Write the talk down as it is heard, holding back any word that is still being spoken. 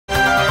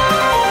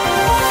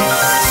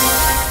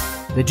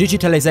The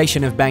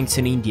digitalization of banks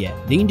in India.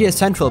 The India's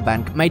central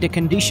bank made a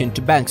condition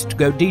to banks to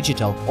go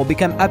digital or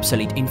become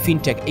obsolete in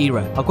FinTech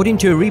era. According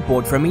to a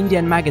report from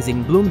Indian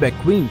magazine Bloomberg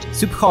Quint,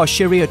 Subhash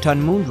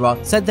Sheoratan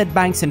Mundra said that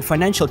banks and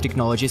financial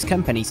technologies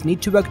companies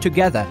need to work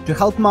together to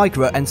help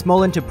micro and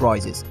small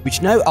enterprises,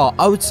 which now are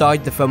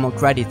outside the formal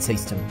credit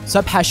system.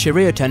 Subhash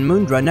Sheoratan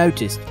Mundra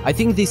noticed, "I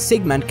think this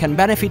segment can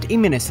benefit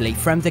immensely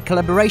from the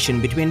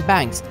collaboration between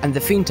banks and the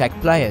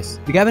FinTech players."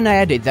 The governor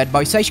added that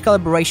by such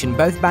collaboration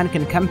both bank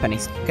and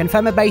companies can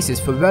form a basis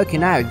for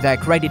working out their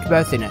credit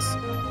worthiness.